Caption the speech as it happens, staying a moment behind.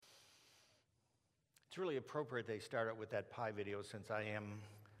It's really appropriate they start out with that pie video since I am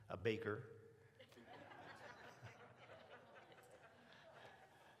a baker.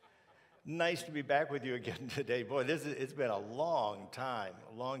 Nice to be back with you again today. Boy, it's been a long time,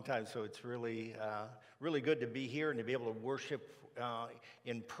 so it's really good to be here and to be able to worship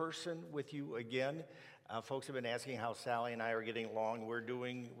in person with you again. Folks have been asking how Sally and I are getting along. We're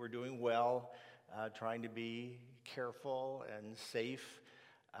doing well, trying to be careful and safe.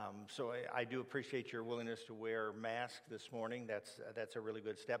 So I do appreciate your willingness to wear masks this morning. That's a really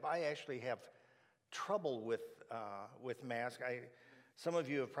good step. I actually have trouble with masks. Some of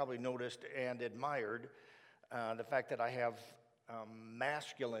you have probably noticed and admired the fact that I have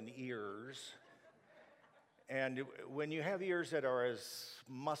masculine ears. And when you have ears that are as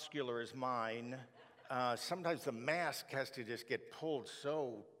muscular as mine, sometimes the mask has to just get pulled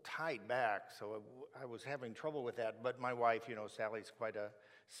so tight back. So I was having trouble with that. But my wife, Sally's quite a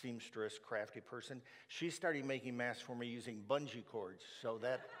seamstress, crafty person. She started making masks for me using bungee cords. So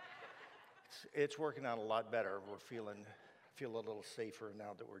that it's working out a lot better. Feel a little safer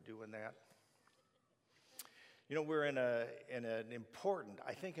now that we're doing that. We're in an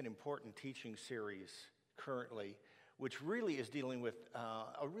important teaching series currently, which really is dealing with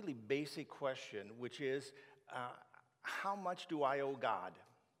a really basic question, which is, how much do I owe God?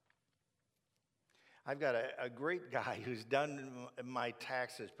 I've got a great guy who's done my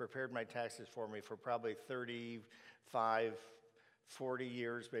taxes, prepared my taxes for me for probably 35, 40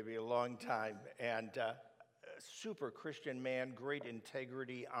 years, maybe a long time, and super Christian man, great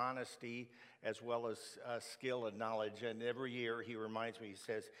integrity, honesty, as well as skill and knowledge. And every year he reminds me, he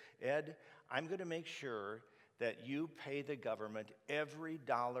says, Ed, I'm going to make sure that you pay the government every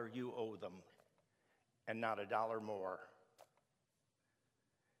dollar you owe them and not a dollar more.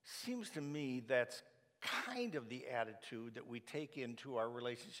 Seems to me that's kind of the attitude that we take into our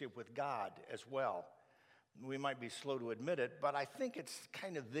relationship with God as well. We might be slow to admit it, but I think it's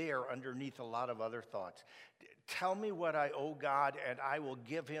kind of there underneath a lot of other thoughts. Tell me what I owe God, and I will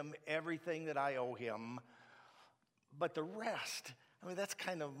give him everything that I owe him. But the rest, that's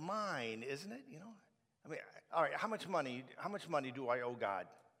kind of mine, isn't it? All right, how much money do I owe God?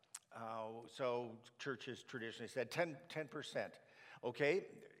 So churches traditionally said 10%. Okay,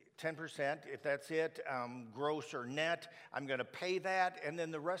 10%, if that's it, gross or net, I'm going to pay that, and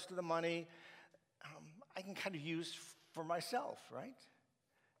then the rest of the money I can kind of use for myself, right?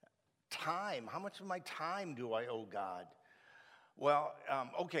 Time, how much of my time do I owe God? Well,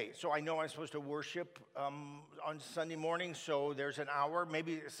 okay, so I know I'm supposed to worship on Sunday morning, so there's an hour,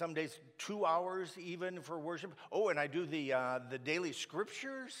 maybe some days 2 hours even for worship. Oh, and I do the daily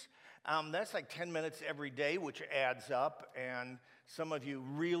scriptures. That's like 10 minutes every day, which adds up, and some of you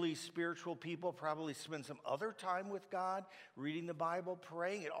really spiritual people probably spend some other time with God, reading the Bible,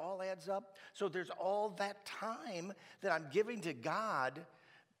 praying. It all adds up. So there's all that time that I'm giving to God.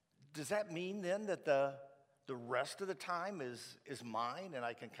 Does that mean then that the rest of the time is mine and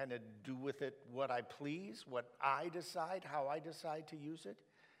I can kind of do with it what I please, what I decide, how I decide to use it?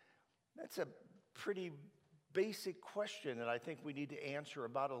 That's a pretty basic question that I think we need to answer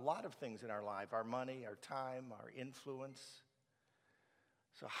about a lot of things in our life, our money, our time, our influence.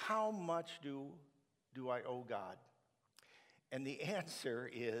 So how much do I owe God? And the answer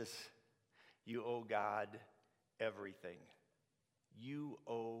is, you owe God everything. You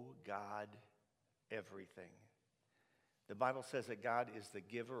owe God everything. The Bible says that God is the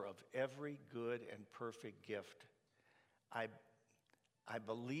giver of every good and perfect gift. I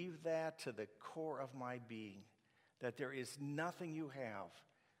believe that to the core of my being, that there is nothing you have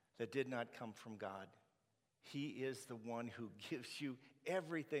that did not come from God. He is the one who gives you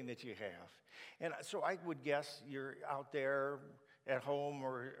everything that you have. And so I would guess you're out there at home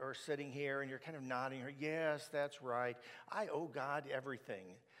or sitting here and you're kind of nodding, yes, that's right. I owe God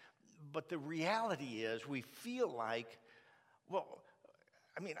everything. But the reality is we feel like,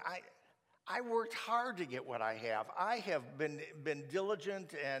 I worked hard to get what I have. I have been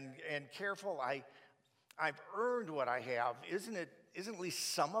diligent and careful. I've earned what I have. Isn't at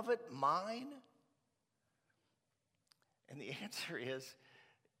least some of it mine? And the answer is,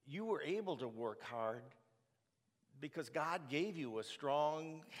 you were able to work hard because God gave you a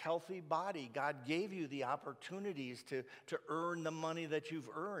strong, healthy body. God gave you the opportunities to earn the money that you've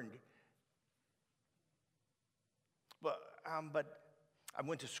earned. But I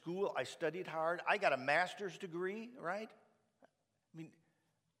went to school, I studied hard, I got a master's degree, right?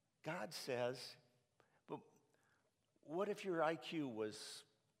 God says, but what if your IQ was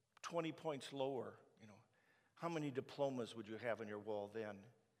 20 points lower? How many diplomas would you have on your wall then?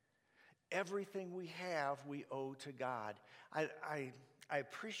 Everything we have, we owe to God. I I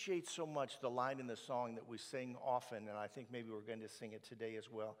appreciate so much the line in the song that we sing often, and I think maybe we're going to sing it today as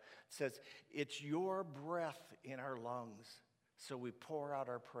well. It says, "It's your breath in our lungs, so we pour out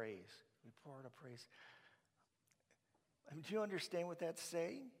our praise." We pour out our praise. I mean, do you understand what that's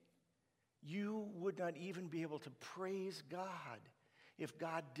saying? You would not even be able to praise God if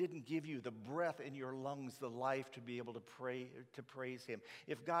God didn't give you the breath in your lungs, the life to be able to praise him.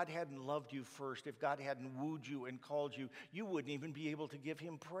 If God hadn't loved you first, if God hadn't wooed you and called you, you wouldn't even be able to give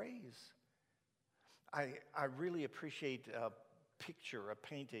him praise. I really appreciate a picture, a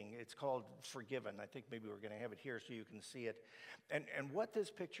painting. It's called Forgiven. I think maybe we're going to have it here so you can see it. And what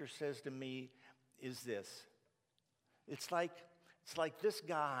this picture says to me is this. It's like this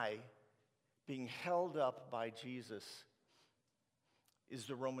guy being held up by Jesus is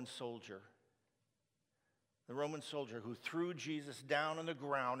the Roman soldier. The Roman soldier who threw Jesus down on the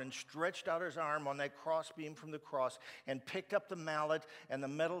ground and stretched out his arm on that crossbeam from the cross and picked up the mallet and the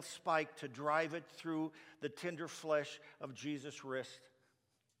metal spike to drive it through the tender flesh of Jesus' wrist.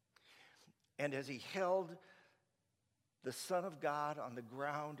 And as he held the Son of God on the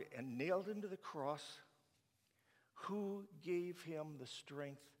ground and nailed him to the cross, who gave him the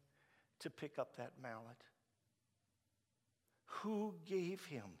strength to pick up that mallet? Who gave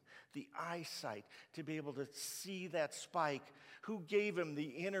him the eyesight to be able to see that spike? Who gave him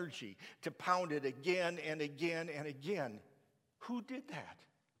the energy to pound it again and again and again? Who did that?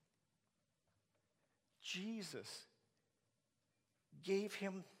 Jesus gave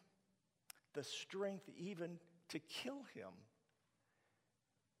him the strength even to kill him.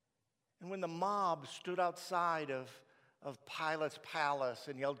 And when the mob stood outside of Pilate's palace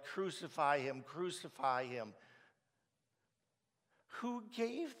and yelled, "Crucify him, crucify him," who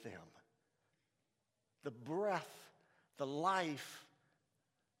gave them the breath, the life?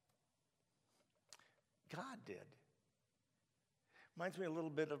 God did. Reminds me a little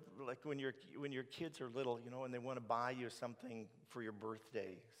bit of like when your kids are little, and they want to buy you something for your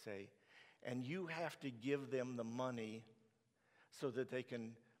birthday, say, and you have to give them the money so that they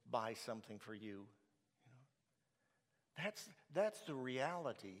can buy something for you. That's the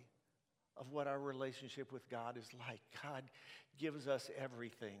reality of what our relationship with God is like. God gives us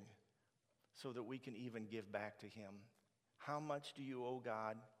everything so that we can even give back to him. How much do you owe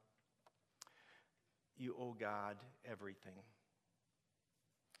God? You owe God everything.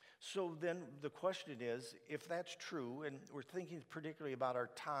 So then the question is, if that's true, and we're thinking particularly about our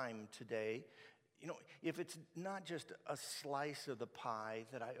time today, if it's not just a slice of the pie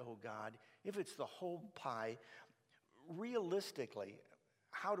that I owe God, if it's the whole pie, realistically,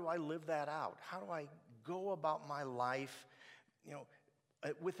 how do I live that out? How do I go about my life,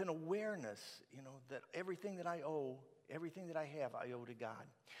 with an awareness, that everything that I owe, everything that I have, I owe to God?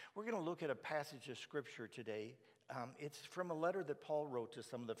 We're going to look at a passage of Scripture today. It's from a letter that Paul wrote to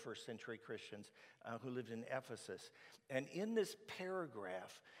some of the first century Christians who lived in Ephesus. And in this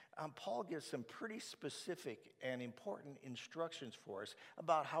paragraph, Paul gives some pretty specific and important instructions for us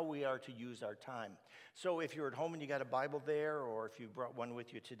about how we are to use our time. So if you're at home and you got a Bible there, or if you brought one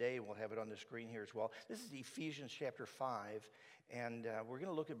with you today, we'll have it on the screen here as well. This is Ephesians chapter 5, and we're going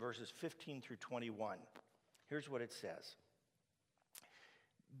to look at verses 15 through 21. Here's what it says.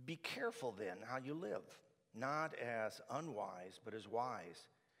 "Be careful then how you live, not as unwise, but as wise,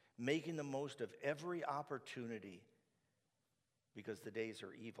 making the most of every opportunity, because the days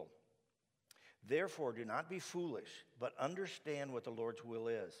are evil. Therefore, do not be foolish, but understand what the Lord's will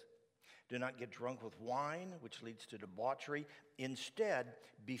is. Do not get drunk with wine, which leads to debauchery. Instead,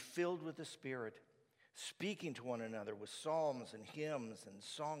 be filled with the Spirit, speaking to one another with psalms and hymns and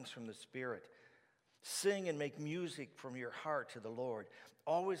songs from the Spirit. Sing and make music from your heart to the Lord,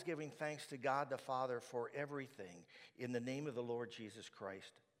 always giving thanks to God the Father for everything in the name of the Lord Jesus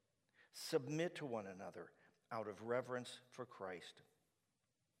Christ. Submit to one another out of reverence for Christ."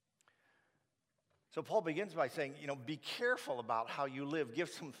 So Paul begins by saying, be careful about how you live. Give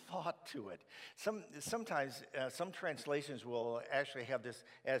some thought to it. Sometimes some translations will actually have this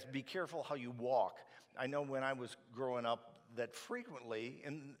as be careful how you walk. I know when I was growing up that frequently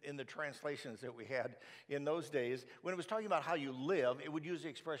in the translations that we had in those days, when it was talking about how you live, it would use the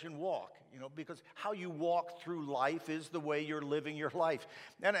expression walk, because how you walk through life is the way you're living your life.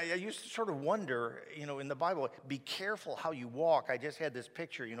 And I used to sort of wonder, in the Bible, be careful how you walk. I just had this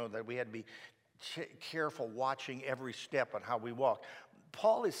picture, that we had to be careful watching every step on how we walk.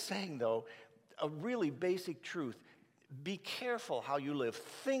 Paul is saying, though, a really basic truth. Be careful how you live.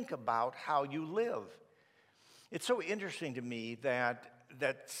 Think about how you live. It's so interesting to me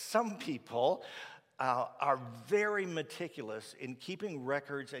that some people are very meticulous in keeping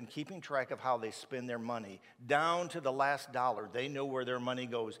records and keeping track of how they spend their money, down to the last dollar. They know where their money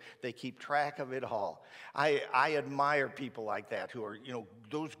goes. They keep track of it all. I admire people like that who are,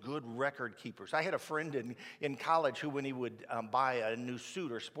 those good record keepers. I had a friend in college who, when he would buy a new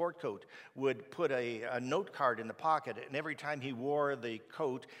suit or sport coat, would put a note card in the pocket, and every time he wore the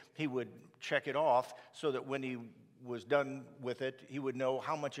coat, he would check it off so that when he was done with it, he would know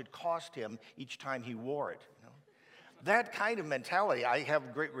how much it cost him each time he wore it. That kind of mentality, I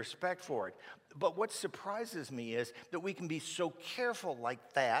have great respect for it. But what surprises me is that we can be so careful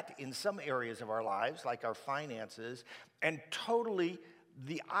like that in some areas of our lives, like our finances, and totally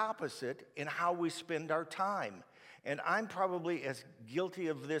the opposite in how we spend our time. And I'm probably as guilty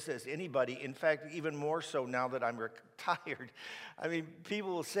of this as anybody. In fact, even more so now that I'm retired. I mean, people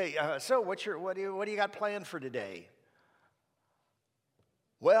will say, so what do you got planned for today?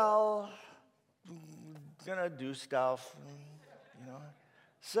 Well, gonna do stuff,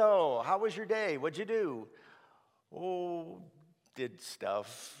 So, how was your day? What'd you do? Oh, did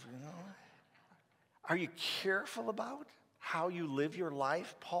stuff, Are you careful about how you live your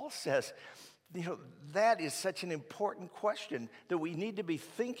life? Paul says, that is such an important question that we need to be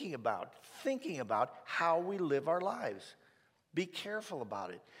thinking about how we live our lives. Be careful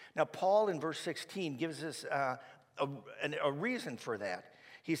about it. Now, Paul in verse 16 gives us a reason for that.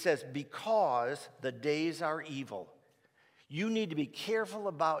 He says, because the days are evil. You need to be careful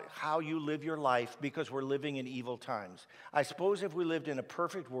about how you live your life because we're living in evil times. I suppose if we lived in a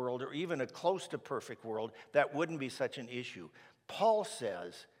perfect world or even a close to perfect world, that wouldn't be such an issue. Paul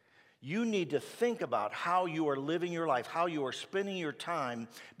says, you need to think about how you are living your life, how you are spending your time,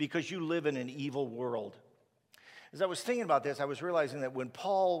 because you live in an evil world. As I was thinking about this, I was realizing that when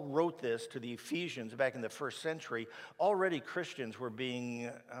Paul wrote this to the Ephesians back in the first century, already Christians were being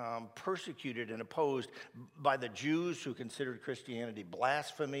persecuted and opposed by the Jews who considered Christianity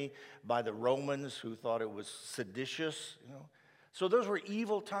blasphemy, by the Romans who thought it was seditious. So those were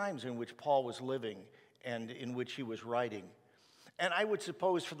evil times in which Paul was living and in which he was writing. And I would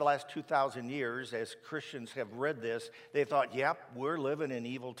suppose for the last 2,000 years, as Christians have read this, they thought, yep, we're living in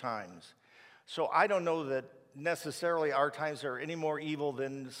evil times. So I don't know that necessarily our times are any more evil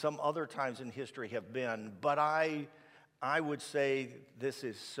than some other times in history have been, but I would say this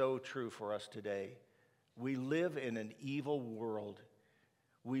is so true for us today. We live in an evil world.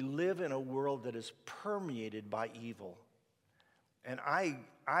 We live in a world that is permeated by evil. And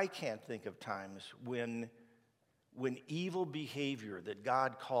I can't think of times when evil behavior that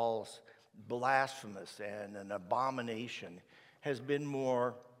God calls blasphemous and an abomination has been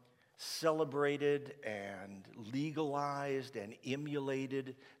more celebrated and legalized and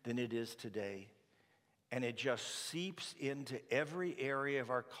emulated than it is today. And it just seeps into every area of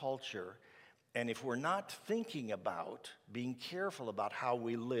our culture. And if we're not thinking about, being careful about how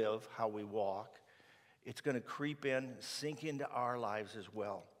we live, how we walk, it's going to creep in, sink into our lives as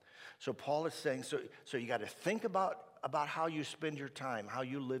well. So Paul is saying, so you got to think about how you spend your time, how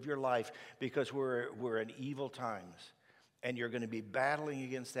you live your life, because we're in evil times. And you're going to be battling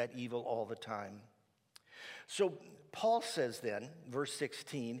against that evil all the time. So Paul says then, verse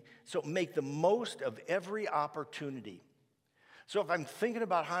 16, so make the most of every opportunity. So if I'm thinking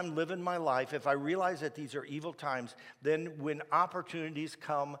about how I'm living my life, if I realize that these are evil times, then when opportunities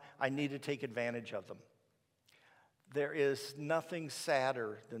come, I need to take advantage of them. There is nothing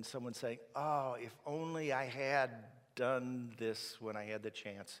sadder than someone saying, oh, if only I had done this when I had the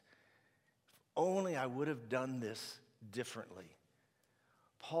chance. If only I would have done this differently.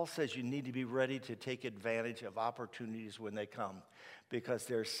 Paul says you need to be ready to take advantage of opportunities when they come, because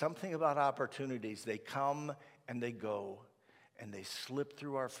there's something about opportunities. They come and they go, and they slip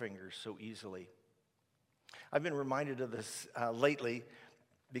through our fingers so easily. I've been reminded of this lately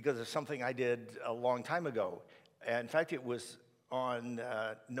because of something I did a long time ago. In fact, it was on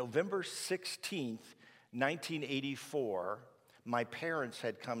November 16th, 1984. My parents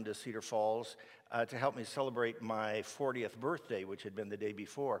had come to Cedar Falls to help me celebrate my 40th birthday, which had been the day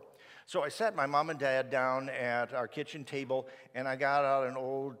before. So I sat my mom and dad down at our kitchen table, and I got out an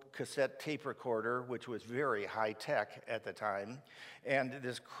old cassette tape recorder, which was very high-tech at the time, and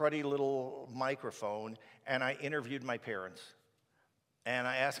this cruddy little microphone, and I interviewed my parents. And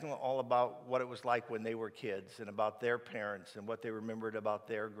I asked them all about what it was like when they were kids and about their parents and what they remembered about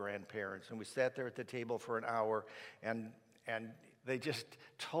their grandparents. And we sat there at the table for an hour, and they just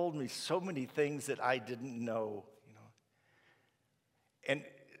told me so many things that I didn't know, And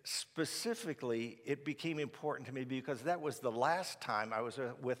specifically, it became important to me because that was the last time I was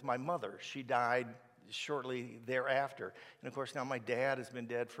with my mother. She died shortly thereafter. And of course, now my dad has been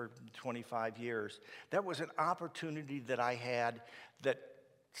dead for 25 years. That was an opportunity that I had that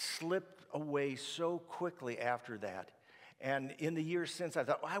slipped away so quickly after that. And in the years since, I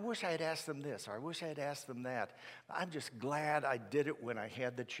thought, well, I wish I had asked them this, or I wish I had asked them that. I'm just glad I did it when I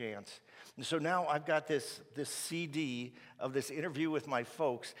had the chance. And so now I've got this CD of this interview with my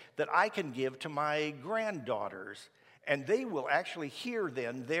folks that I can give to my granddaughters. And they will actually hear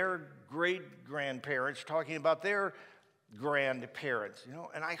then their great-grandparents talking about their grandparents,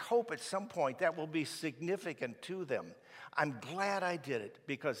 and I hope at some point that will be significant to them. I'm glad I did it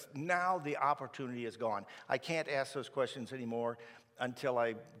because now the opportunity is gone. I can't ask those questions anymore until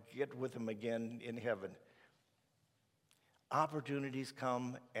I get with them again in heaven. Opportunities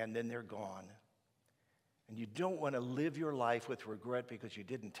come and then they're gone. And you don't want to live your life with regret because you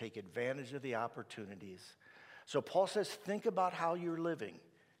didn't take advantage of the opportunities. So Paul says, think about how you're living,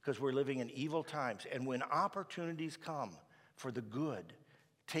 because we're living in evil times. And when opportunities come for the good,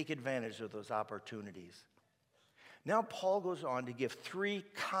 take advantage of those opportunities. Now Paul goes on to give three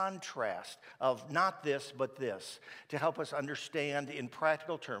contrasts of not this, but this, to help us understand in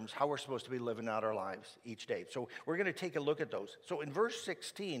practical terms how we're supposed to be living out our lives each day. So we're going to take a look at those. So in verse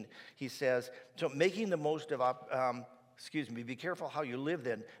 16, he says, so making the most of be careful how you live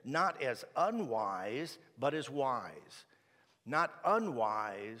then, not as unwise, but as wise. Not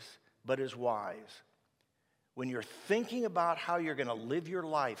unwise, but as wise. When you're thinking about how you're going to live your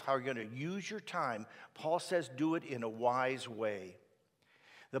life, how you're going to use your time, Paul says do it in a wise way.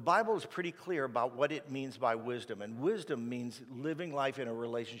 The Bible is pretty clear about what it means by wisdom, and wisdom means living life in a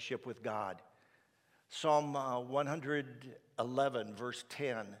relationship with God. Psalm 111, verse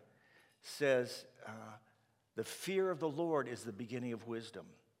 10 says, the fear of the Lord is the beginning of wisdom.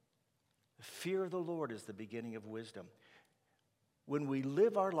 The fear of the Lord is the beginning of wisdom. When we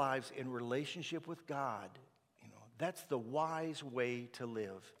live our lives in relationship with God, that's the wise way to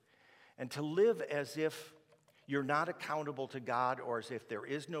live. And to live as if you're not accountable to God, or as if there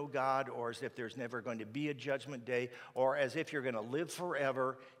is no God, or as if there's never going to be a judgment day, or as if you're going to live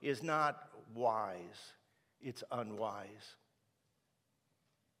forever is not wise. It's unwise.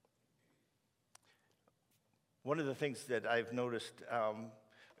 One of the things that I've noticed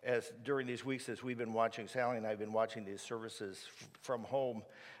as during these weeks as we've been watching, Sally and I have been watching these services from home,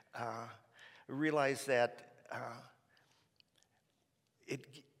 realize that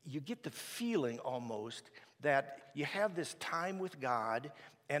you get the feeling almost that you have this time with God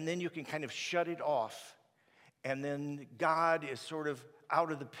and then you can kind of shut it off. And then God is sort of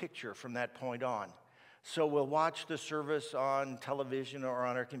out of the picture from that point on. So we'll watch the service on television or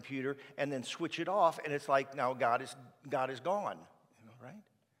on our computer and then switch it off, and it's like now God is gone, right?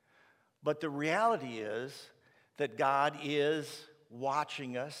 But the reality is that God is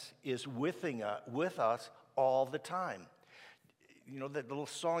watching us, is with us all the time. That little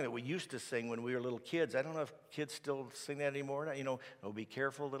song that we used to sing when we were little kids. I don't know if kids still sing that anymore. Oh, be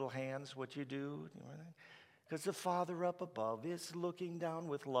careful, little hands, what you do. Because the Father up above is looking down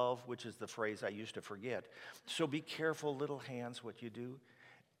with love, which is the phrase I used to forget. So be careful, little hands, what you do.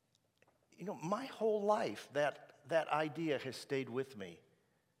 My whole life, that idea has stayed with me.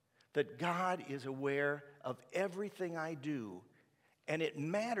 That God is aware of everything I do. And it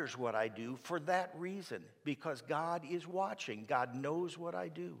matters what I do for that reason, because God is watching. God knows what I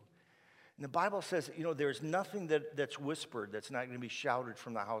do. And the Bible says, there's nothing that's whispered that's not going to be shouted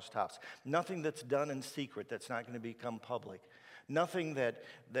from the housetops. Nothing that's done in secret that's not going to become public. Nothing that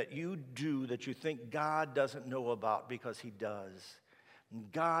you do that you think God doesn't know about, because he does.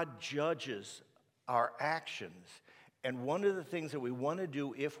 And God judges our actions. And one of the things that we want to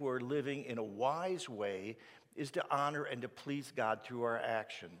do if we're living in a wise way is to honor and to please God through our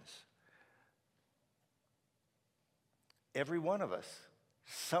actions. Every one of us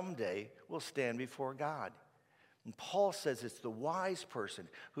someday will stand before God. And Paul says it's the wise person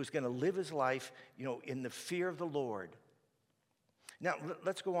who's going to live his life, in the fear of the Lord. Now,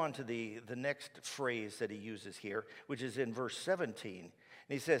 let's go on to the next phrase that he uses here, which is in verse 17. And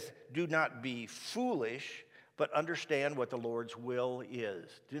he says, do not be foolish, but understand what the Lord's will is.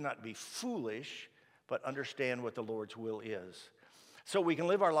 Do not be foolish, but understand what the Lord's will is. So we can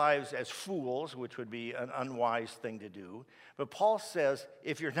live our lives as fools, which would be an unwise thing to do. But Paul says,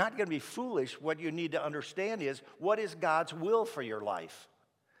 if you're not going to be foolish, what you need to understand is, what is God's will for your life?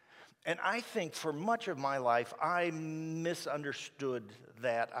 And I think for much of my life, I misunderstood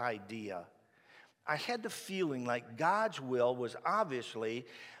that idea. I had the feeling like God's will was obviously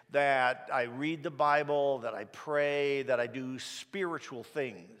that I read the Bible, that I pray, that I do spiritual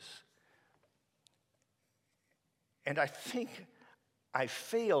things. And I think I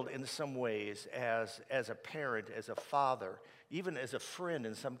failed in some ways as a parent, as a father, even as a friend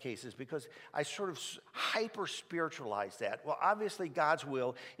in some cases, because I sort of hyper-spiritualized that. Well, obviously God's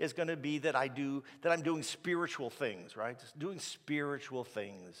will is going to be that I'm doing spiritual things, right? Just doing spiritual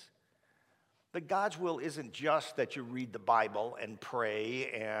things. But God's will isn't just that you read the Bible and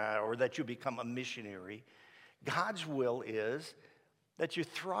pray or that you become a missionary. God's will is that you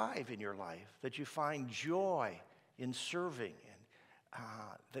thrive in your life, that you find joy in serving, and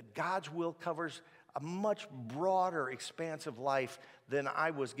that God's will covers a much broader expanse of life than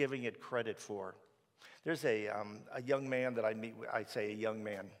I was giving it credit for. There's a young man that I meet with. I say a young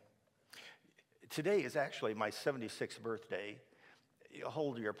man. Today is actually my 76th birthday.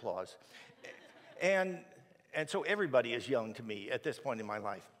 Hold your applause. And so everybody is young to me at this point in my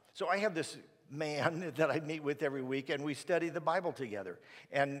life. So I have this man that I meet with every week, and we study the Bible together.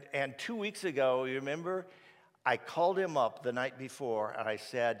 And 2 weeks ago, you remember, I called him up the night before, and I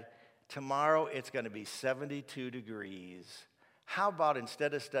said, tomorrow it's going to be 72 degrees. How about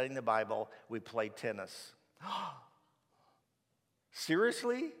instead of studying the Bible, we play tennis?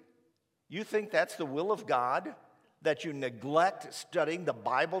 Seriously? You think that's the will of God? That you neglect studying the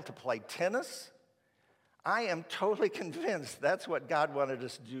Bible to play tennis? I am totally convinced that's what God wanted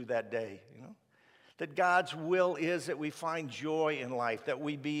us to do that day, you know? That God's will is that we find joy in life, that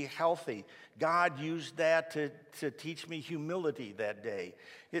we be healthy. God used that to teach me humility that day.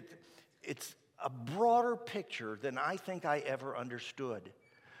 It's a broader picture than I think I ever understood.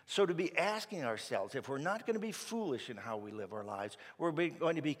 So to be asking ourselves, if we're not going to be foolish in how we live our lives, we're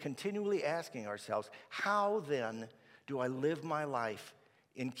going to be continually asking ourselves, how then do I live my life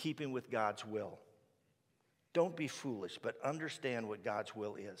in keeping with God's will? Don't be foolish, but understand what God's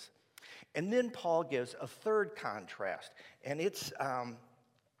will is. And then Paul gives a third contrast, and it's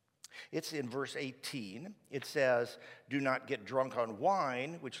in verse 18. It says, do not get drunk on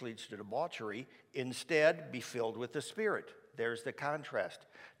wine, which leads to debauchery. Instead, be filled with the Spirit. There's the contrast.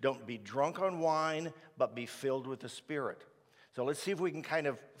 Don't be drunk on wine, but be filled with the Spirit. So let's see if we can kind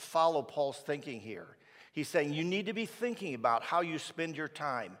of follow Paul's thinking here. He's saying you need to be thinking about how you spend your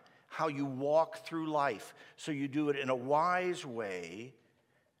time, how you walk through life, so you do it in a wise way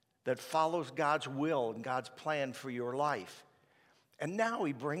that follows God's will and God's plan for your life. And now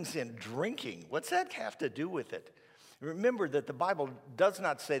he brings in drinking. What's that have to do with it? Remember that the Bible does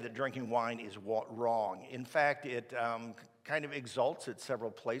not say that drinking wine is wrong. In fact, it kind of exalts it several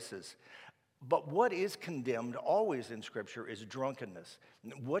places. But what is condemned always in Scripture is drunkenness.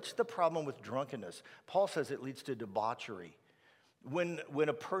 What's the problem with drunkenness? Paul says it leads to debauchery. When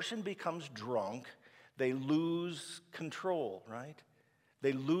a person becomes drunk, they lose control, right?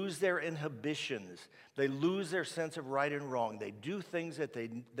 They lose their inhibitions. They lose their sense of right and wrong. They do things that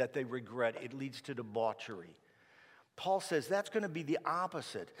they regret. It leads to debauchery. Paul says that's going to be the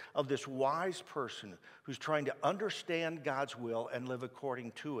opposite of this wise person who's trying to understand God's will and live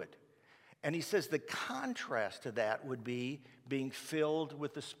according to it. And he says the contrast to that would be being filled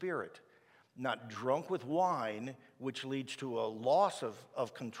with the Spirit. Not drunk with wine, which leads to a loss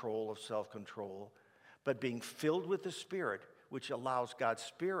of control, of self-control, but being filled with the Spirit, which allows God's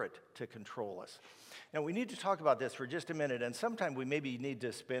Spirit to control us. Now, we need to talk about this for just a minute, and sometime we maybe need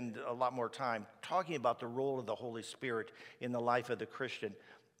to spend a lot more time talking about the role of the Holy Spirit in the life of the Christian.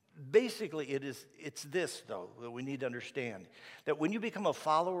 Basically, it's this, though, that we need to understand, that when you become a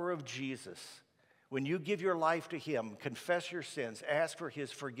follower of Jesus, when you give your life to Him, confess your sins, ask for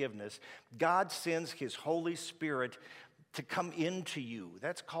His forgiveness, God sends His Holy Spirit to come into you.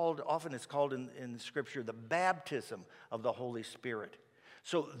 Often it's called in Scripture the baptism of the Holy Spirit.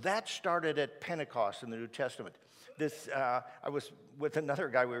 So that started at Pentecost in the New Testament. I was with another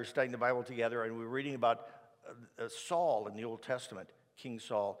guy, we were studying the Bible together, and we were reading about Saul in the Old Testament, King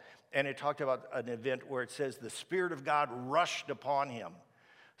Saul, and it talked about an event where it says the Spirit of God rushed upon him.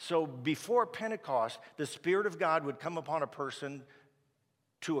 So before Pentecost, the Spirit of God would come upon a person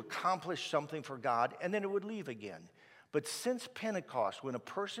to accomplish something for God, and then it would leave again. But since Pentecost, when a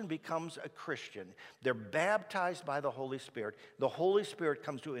person becomes a Christian, they're baptized by the Holy Spirit. The Holy Spirit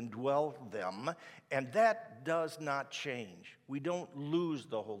comes to indwell them, and that does not change. We don't lose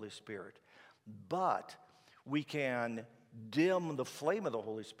the Holy Spirit, but we can dim the flame of the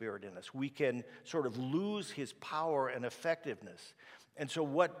Holy Spirit in us. We can sort of lose His power and effectiveness. And so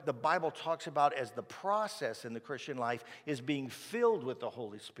what the Bible talks about as the process in the Christian life is being filled with the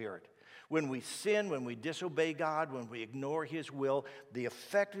Holy Spirit. When we sin, when we disobey God, when we ignore His will, the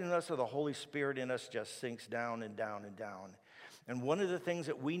effectiveness of the Holy Spirit in us just sinks down and down and down. And one of the things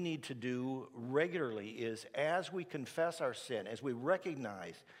that we need to do regularly is as we confess our sin, as we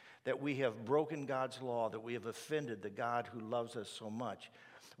recognize that we have broken God's law, that we have offended the God who loves us so much,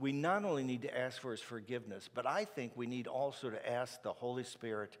 we not only need to ask for his forgiveness, but I think we need also to ask the Holy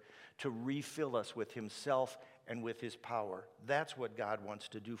Spirit to refill us with himself and with his power. That's what God wants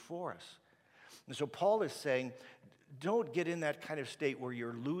to do for us. And so Paul is saying, don't get in that kind of state where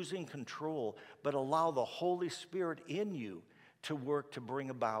you're losing control, but allow the Holy Spirit in you to work to bring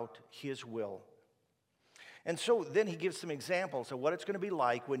about his will. And so then he gives some examples of what it's going to be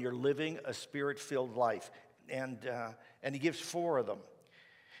like when you're living a Spirit-filled life. And he gives 4 of them.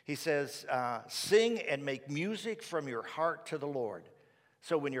 He says, sing and make music from your heart to the Lord.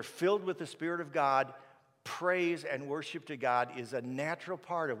 So when you're filled with the Spirit of God, praise and worship to God is a natural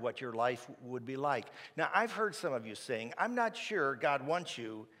part of what your life would be like. Now, I've heard some of you sing. I'm not sure God wants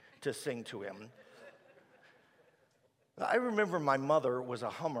you to sing to him. I remember my mother was a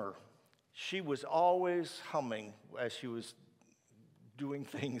hummer. She was always humming as she was doing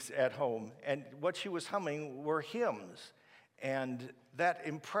things at home. And what she was humming were hymns. And that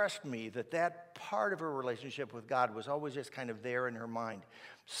impressed me, that part of her relationship with God was always just kind of there in her mind.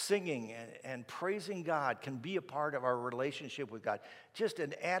 Singing and praising God can be a part of our relationship with God. Just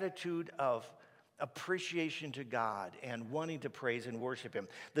an attitude of appreciation to God and wanting to praise and worship him.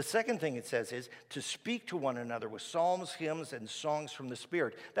 The second thing it says is to speak to one another with psalms, hymns, and songs from the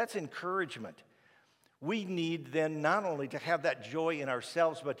Spirit. That's encouragement. We need then not only to have that joy in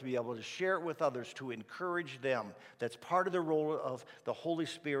ourselves, but to be able to share it with others, to encourage them. That's part of the role of the Holy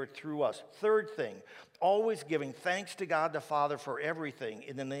Spirit through us. Third thing, always giving thanks to God the Father for everything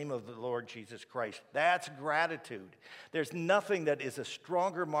in the name of the Lord Jesus Christ. That's gratitude. There's nothing that is a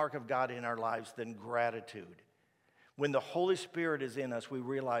stronger mark of God in our lives than gratitude. When the Holy Spirit is in us, we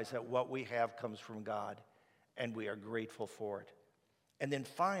realize that what we have comes from God, and we are grateful for it. And then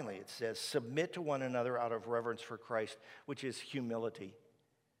finally, it says, submit to one another out of reverence for Christ, which is humility.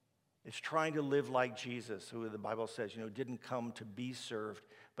 It's trying to live like Jesus, who the Bible says, didn't come to be served,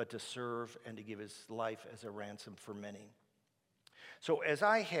 but to serve and to give his life as a ransom for many. So as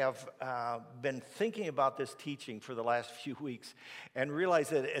I have been thinking about this teaching for the last few weeks and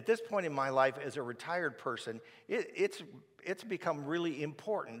realized that at this point in my life as a retired person, it's become really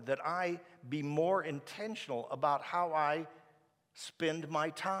important that I be more intentional about how I spend my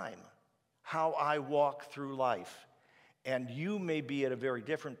time, how I walk through life. And you may be at a very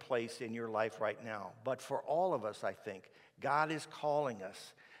different place in your life right now. But for all of us, I think, God is calling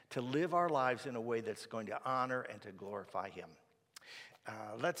us to live our lives in a way that's going to honor and to glorify him.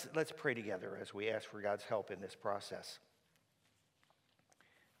 Let's pray together as we ask for God's help in this process.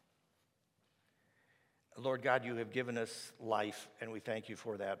 Lord God, you have given us life, and we thank you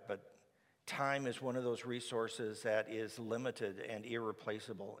for that. But time is one of those resources that is limited and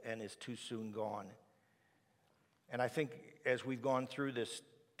irreplaceable and is too soon gone. And I think as we've gone through this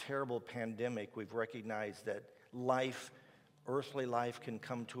terrible pandemic, we've recognized that life, earthly life, can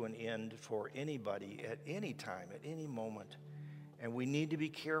come to an end for anybody at any time, at any moment. And we need to be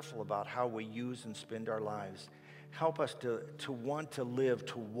careful about how we use and spend our lives. Help us to want to live,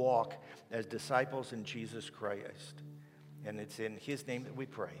 to walk as disciples in Jesus Christ. And it's in his name that we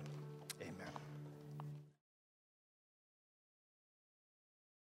pray.